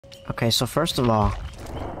Okay, so first of all,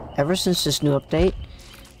 ever since this new update,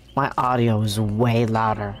 my audio is way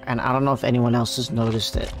louder, and I don't know if anyone else has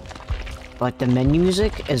noticed it. Like, the menu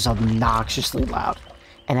music is obnoxiously loud,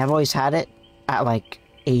 and I've always had it at like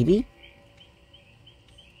 80,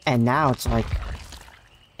 and now it's like,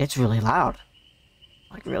 it's really loud.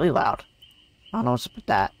 Like, really loud. I don't know what's up with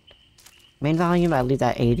that. Main volume, I leave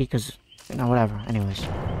that 80, because, you know, whatever. Anyways.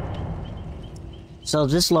 So,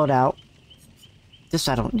 this loadout, this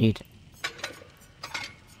I don't need.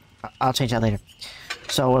 I'll change that later.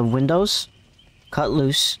 So, in Windows, Cut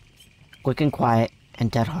Loose, Quick and Quiet, and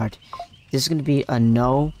Dead Hard. This is going to be a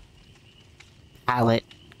no pallet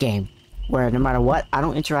game. Where no matter what, I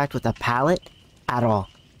don't interact with a pallet at all.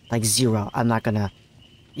 Like, zero. I'm not going to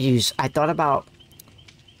use... I thought about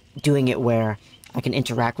doing it where I can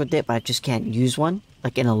interact with it, but I just can't use one,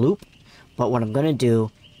 like in a loop. But what I'm gonna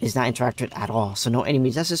do is not interact with it at all. So no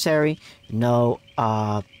enemies necessary, no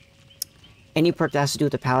any perk that has to do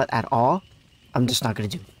with the pallet at all. I'm just not gonna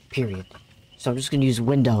do, period. So I'm just gonna use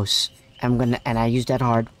Windows. And I use Dead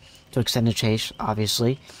Hard to extend the chase,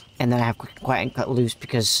 obviously. And then I have Quick and Quiet and Cut Loose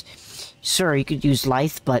because, sure, you could use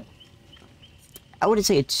Lithe, but I wouldn't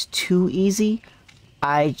say it's too easy.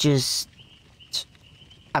 I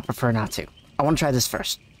prefer not to. I want to try this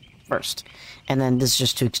first. And then this is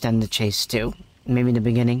just to extend the chase too. Maybe in the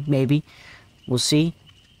beginning, maybe. We'll see.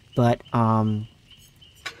 But,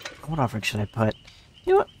 what offering should I put?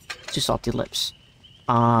 You know what? 2 salty lips.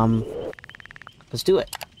 Let's do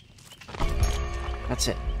it. That's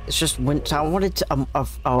it. It's just so I wanted to,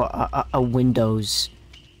 a Windows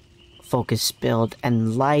focus build,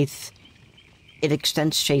 and Lithe, it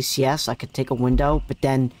extends chase, yes, I could take a window, but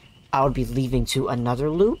then I would be leaving to another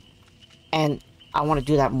loop, and I want to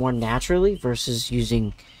do that more naturally versus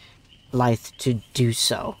using Lithe to do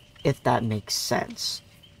so, if that makes sense.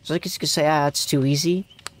 So I guess you could say, it's too easy.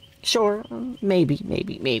 Sure,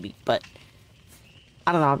 maybe, but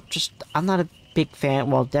I don't know, I'm not a big fan.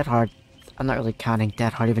 Well, Dead Hard, I'm not really counting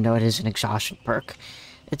Dead Hard, even though it is an exhaustion perk.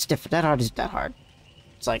 It's different. Dead Hard is Dead Hard.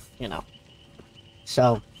 It's like, you know.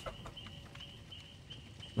 So,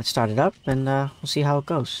 let's start it up, and we'll see how it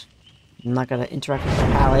goes. I'm not gonna interact with the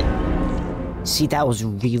pallet. See, that was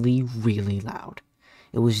really, really loud.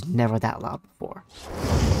 It was never that loud before.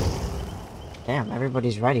 Damn,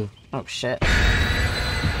 everybody's ready. Oh, shit.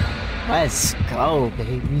 Let's go,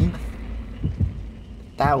 baby.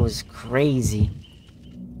 That was crazy.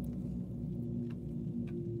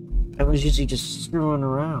 I was usually just screwing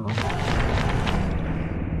around.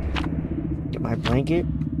 Get my blanket.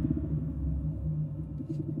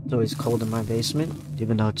 It's always cold in my basement,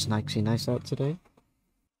 even though it's actually nice out today.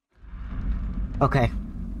 Okay.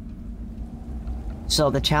 So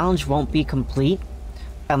the challenge won't be complete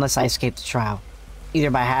unless I escape the trial. Either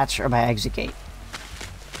by hatch or by exit gate.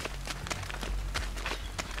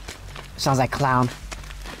 Sounds like clown.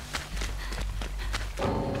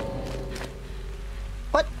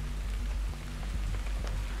 What?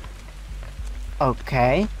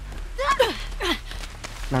 Okay.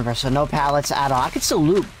 Remember, so no pallets at all. I could still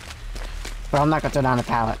loot. But I'm not gonna throw down a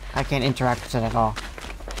pallet. I can't interact with it at all.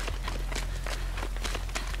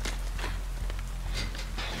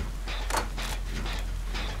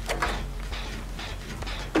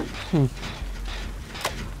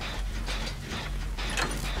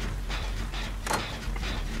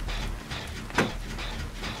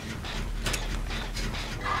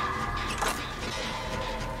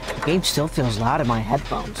 The game still feels loud in my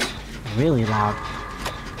headphones. Really loud.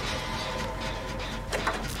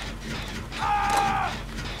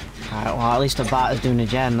 Alright, well, at least the bot is doing a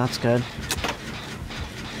gen. That's good.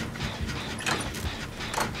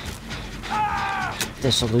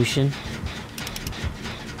 Dissolution.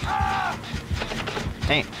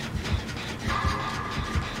 Dang.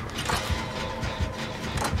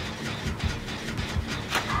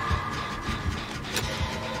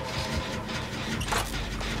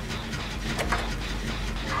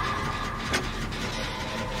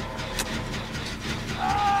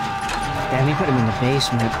 Damn, he put him in the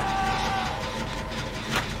basement.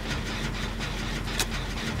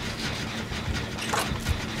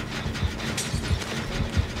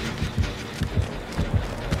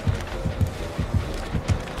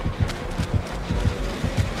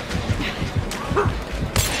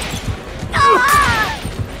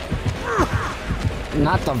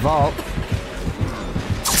 Not the vault.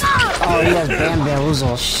 Oh, he has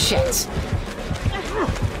bamboozle. Shit.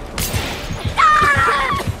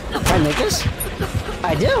 Can I make this?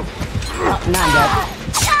 I do. Oh, now I'm dead.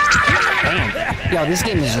 Damn. Yo, this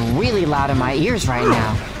game is really loud in my ears right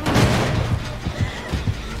now.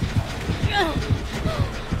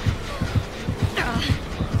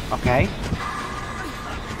 Okay.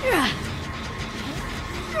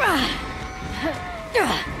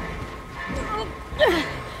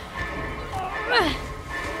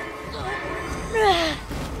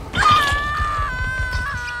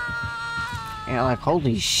 Yeah, like,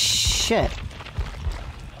 holy shit.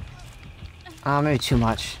 Maybe too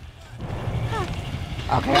much.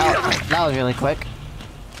 Okay, that was really quick.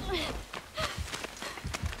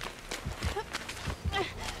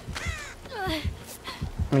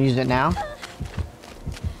 I'm gonna use it now.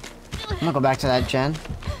 I'm gonna go back to that gen.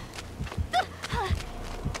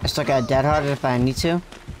 I still got dead hearted if I need to.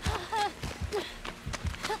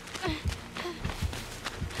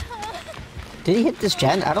 Did he hit this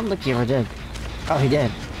gen? I don't think he ever did. Oh, he did.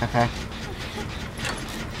 Okay.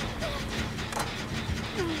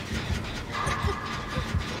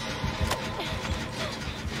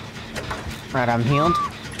 Right, I'm healed.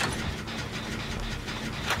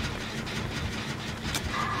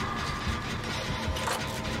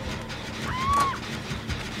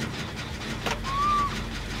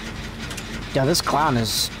 Yo, this clown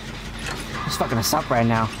is... he's fucking us up right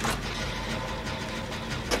now.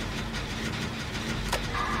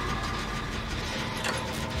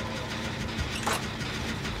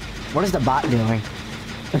 What is the bot doing?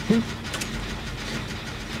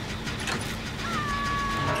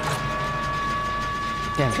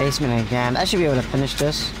 Yeah, basement again. I should be able to finish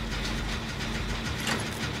this.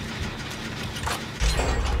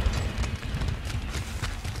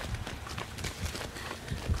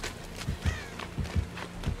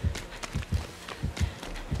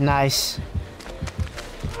 Nice.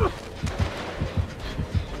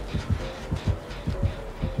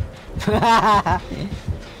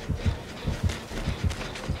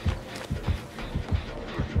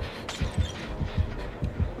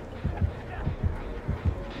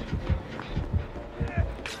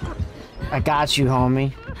 I got you,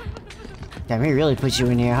 homie. Damn, he really put you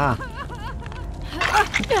in here, huh?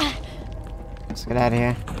 Let's get out of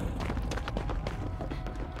here.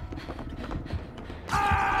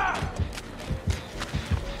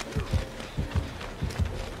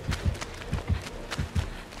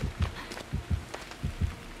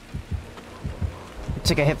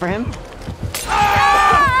 Took a hit for him.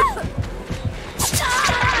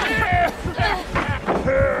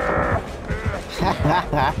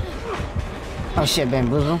 Oh shit,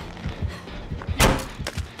 bamboozle.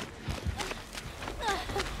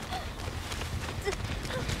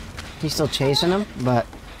 He's still chasing him, but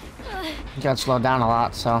he got slowed down a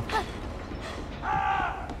lot, so.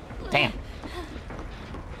 Damn.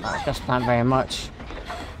 I guess not very much.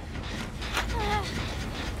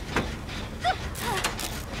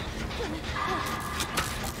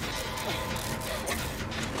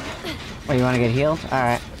 Oh, you want to get healed?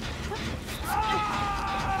 Alright.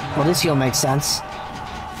 Well, this heal makes sense.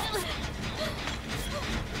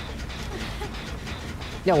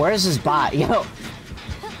 Yo, where is this bot? Yo.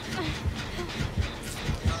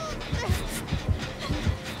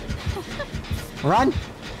 Run!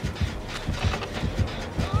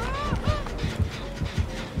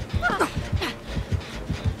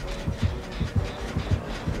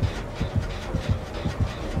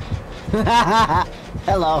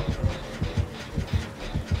 Hello.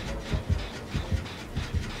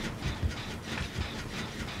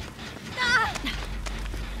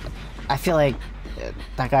 I feel like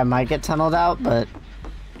that guy might get tunneled out, but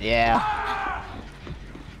yeah.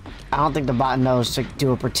 I don't think the bot knows to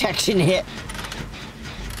do a protection hit.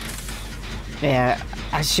 Yeah,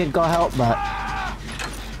 I should go help, but I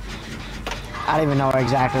don't even know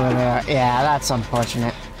exactly where they are. Yeah, that's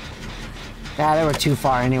unfortunate. Yeah, they were too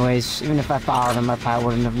far anyways. Even if I followed them, I probably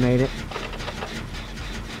wouldn't have made it.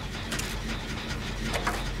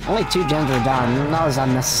 Only 2 gens were down. That was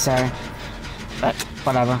unnecessary. But,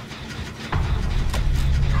 whatever.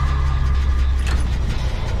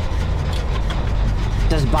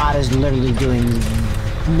 This bot is literally doing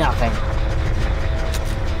nothing.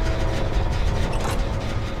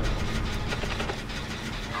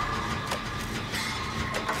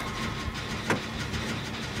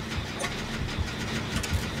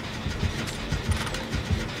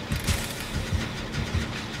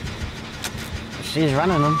 She's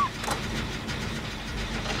running them.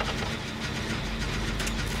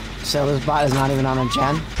 So this bot is not even on a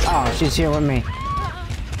gen? Oh, she's here with me.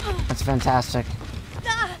 That's fantastic.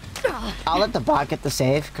 I'll let the bot get the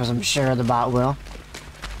save, because I'm sure the bot will.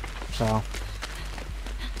 So.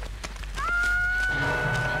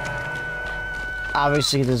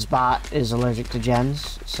 Obviously this bot is allergic to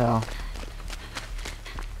gens, so.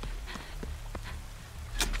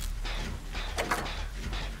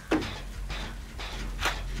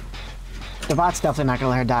 The bot's definitely not gonna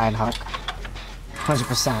let her die on hook.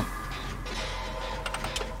 100%.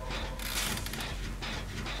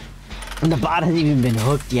 And the bot hasn't even been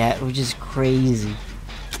hooked yet, which is crazy.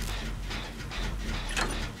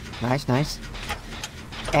 Nice, nice.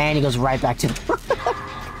 And he goes right back to the...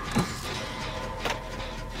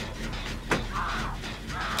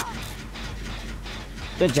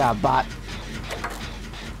 Good job, bot.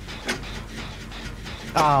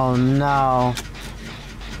 Oh no.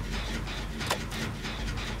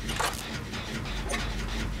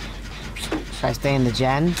 Should I stay in the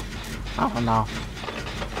gen? Oh no.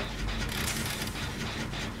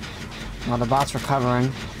 Well, the bot's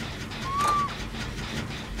recovering.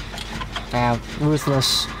 Yeah,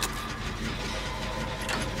 ruthless.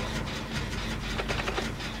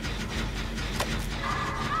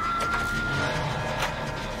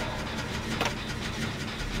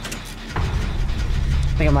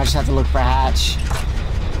 I think I might just have to look for a hatch.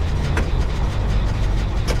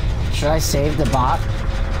 Should I save the bot?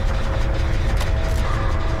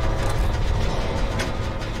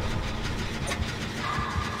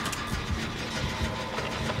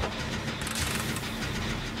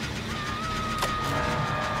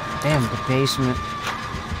 Damn, the basement.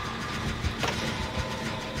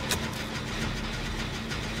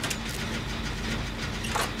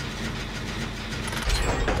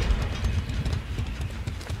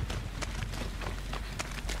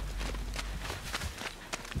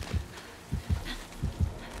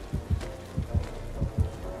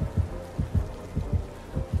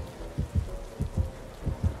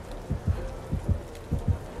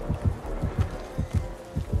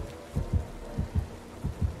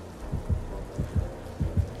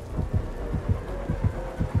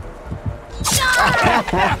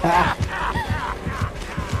 Oh,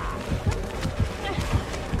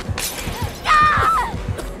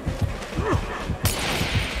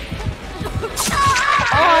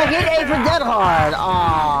 I hit A for dead hard.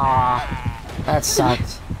 Aw, that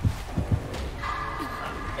sucked.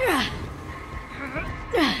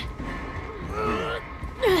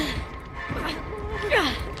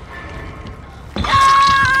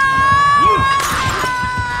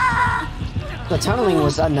 The tunneling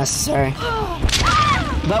was unnecessary.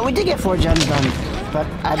 But we did get 4 gens done. But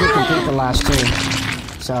I did complete the last 2.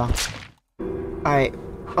 So. Alright.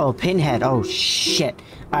 Oh, pinhead. Oh, shit.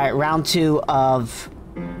 Alright, round 2 of...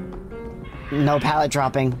 No pallet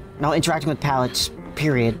dropping. No interacting with pallets.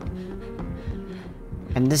 Period.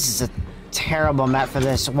 And this is a terrible map for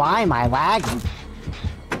this. Why am I lagging?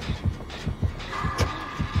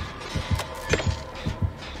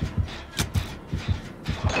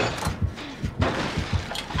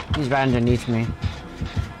 He's right underneath me.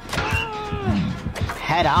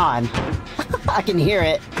 Head on. I can hear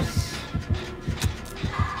it.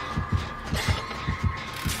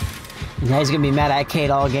 Yeah, he's gonna be mad at Kate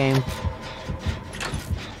all game.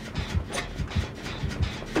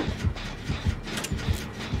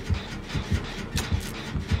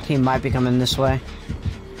 He might be coming this way.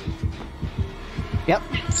 Yep.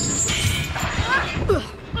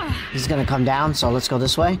 He's gonna come down, so let's go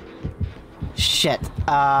this way. Shit.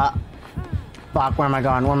 Fuck, where am I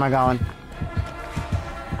going? Where am I going?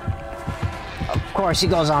 Of course, he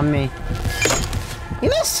goes on me. He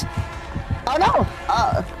missed! Oh no!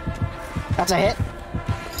 That's a hit.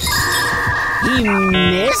 He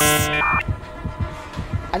missed?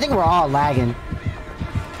 I think we're all lagging.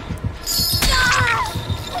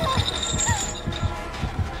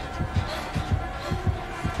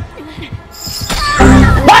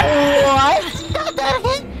 What? Got that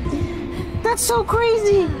hit? That's so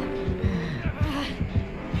crazy!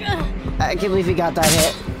 I can't believe he got that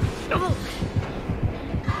hit.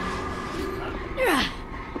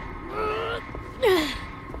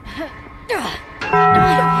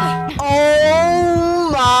 Oh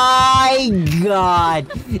my god!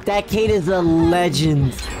 That Kate is a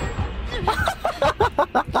legend.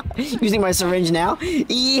 Using my syringe now?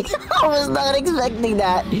 Yeah, I was not expecting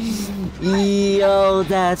that. Yo,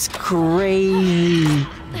 that's crazy.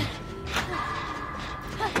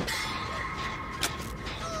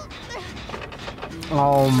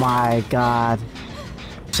 Oh my god.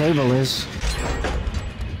 Sable is.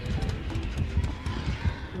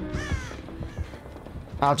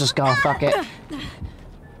 I'll just go, fuck it.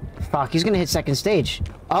 Fuck, he's gonna hit second stage.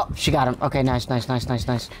 Oh, she got him. Okay, nice, nice, nice, nice,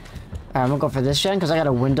 nice. Alright, I'm gonna go for this gen, because I got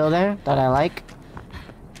a window there that I like.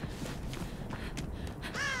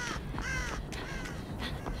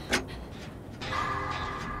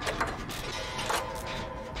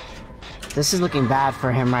 This is looking bad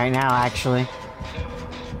for him right now, actually.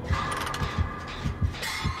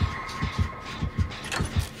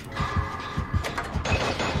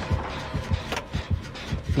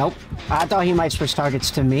 Nope. I thought he might switch targets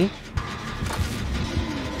to me.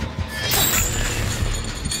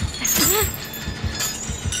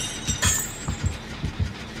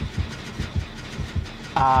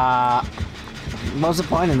 What's the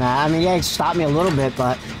point in that? I mean, yeah, he stopped me a little bit,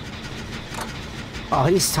 but... Oh,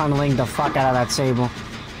 he's tunneling the fuck out of that Sable.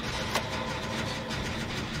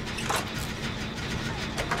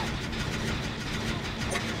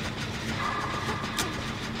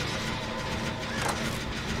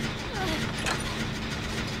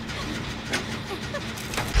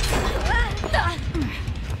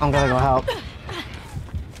 I'm gonna go help.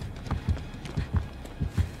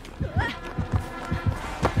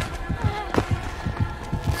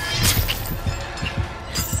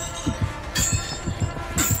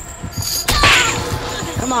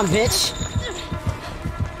 Come on, bitch.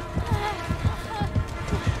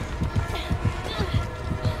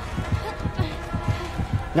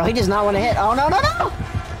 No, he does not want to hit. Oh, no, no, no!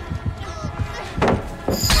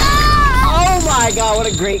 Oh my god,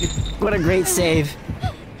 what a great save.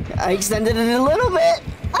 I extended it a little bit.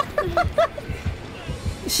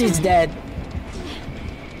 She's dead.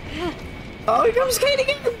 Oh, here comes Kate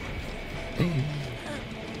again.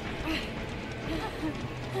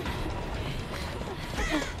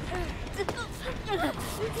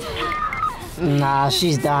 Nah,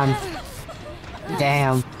 she's done.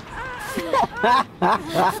 Damn.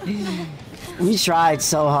 We tried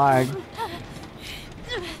so hard.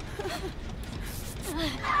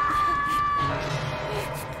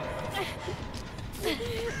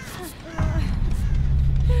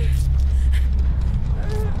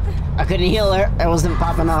 I couldn't heal her. It wasn't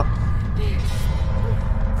popping up.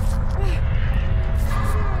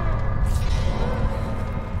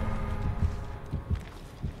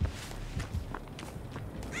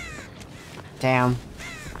 Damn.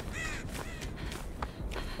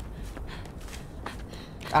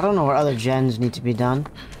 I don't know where other gens need to be done.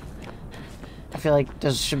 I feel like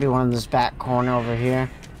there should be one in this back corner over here.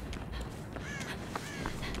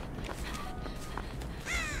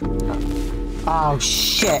 Oh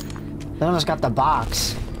shit. They almost got the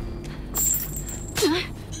box.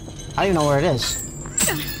 I don't even know where it is.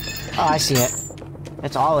 Oh, I see it.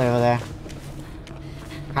 It's all over there.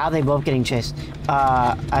 How are they both getting chased?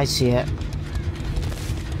 I see it.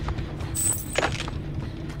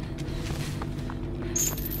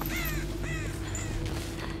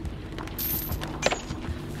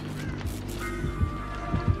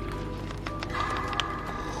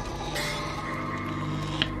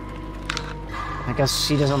 I guess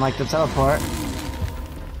she doesn't like the teleport.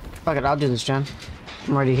 Fuck it, I'll do this, Jen.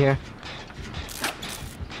 I'm already here.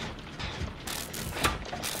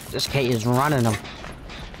 This Kate is running them.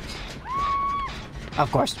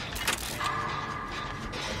 Of course.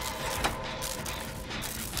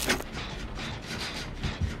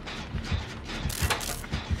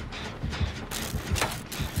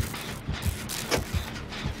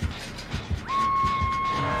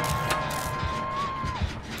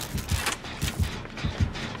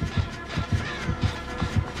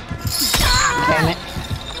 Damn it.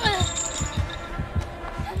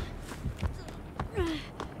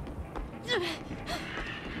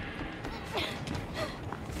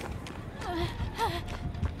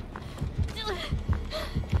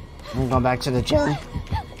 I'm going back to the gym.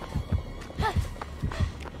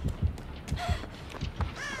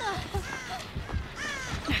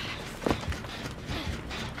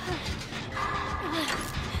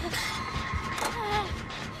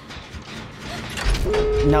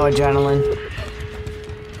 No adrenaline.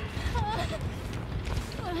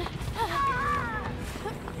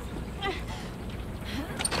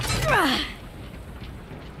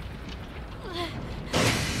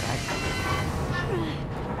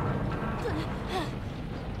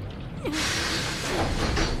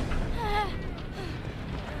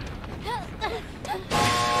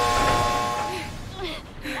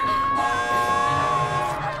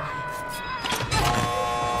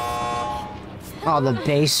 Oh, the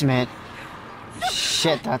basement.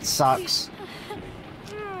 Shit, that sucks.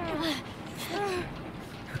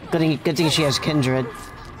 Good thing she has Kindred.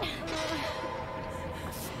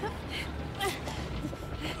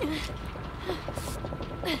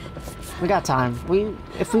 We got time.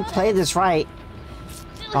 If we play this right.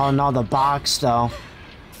 Oh no, the box though.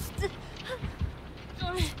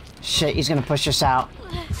 Shit, he's gonna push us out.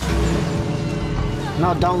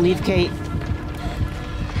 No, don't leave, Kate.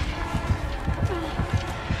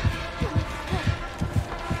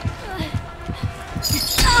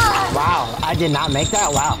 Wow, I did not make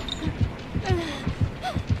that? Wow.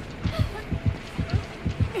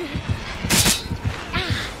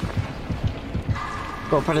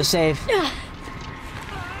 Go for the save.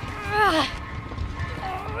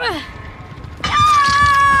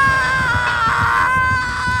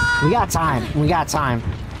 We got time. We got time.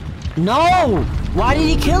 No! Why did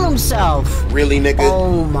he kill himself? Really, nigga?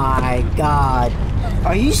 Oh my god.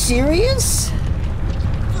 Are you serious?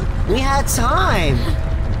 We had time.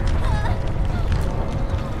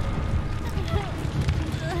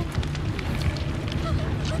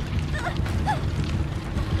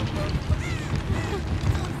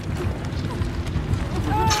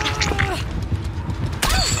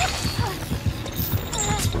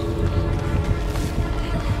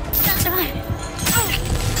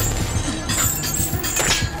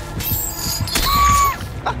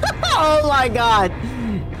 Oh my god!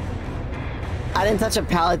 I didn't touch a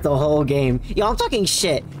pallet the whole game. Yo, I'm talking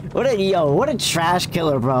shit. What a trash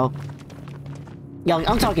killer, bro. Yo,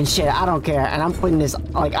 I'm talking shit. I don't care. And I'm putting this,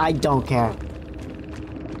 like, I don't care.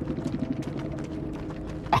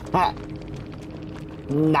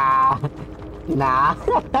 Nah. Nah.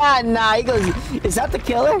 Nah, he goes, is that the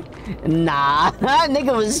killer? Nah. That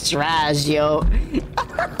nigga was trash, yo.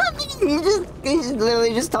 he just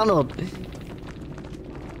literally just tunneled.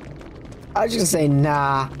 I was just gonna say,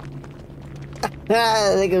 nah.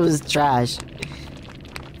 I think it was trash.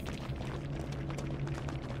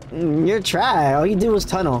 You're trash. All you did was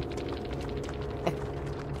tunnel.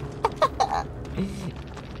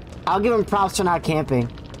 I'll give him props for not camping.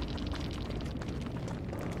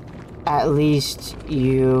 At least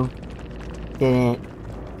you didn't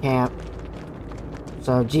camp.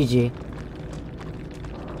 So, GG.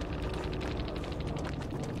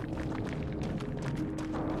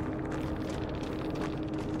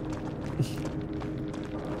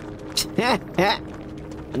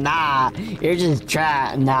 Nah, you're just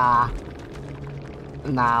trash. Nah,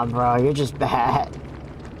 bro, you're just bad.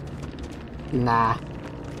 Nah.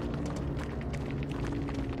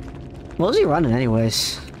 What was he running,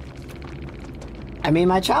 anyways? I mean,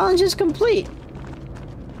 my challenge is complete.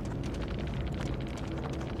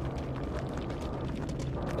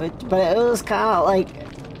 But it was kind of like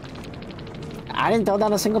I didn't throw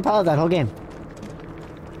down a single pallet that whole game,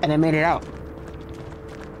 and I made it out.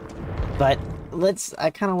 But I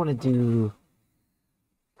kind of want to do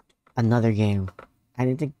another game. I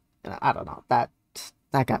don't know, that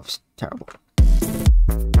guy was terrible.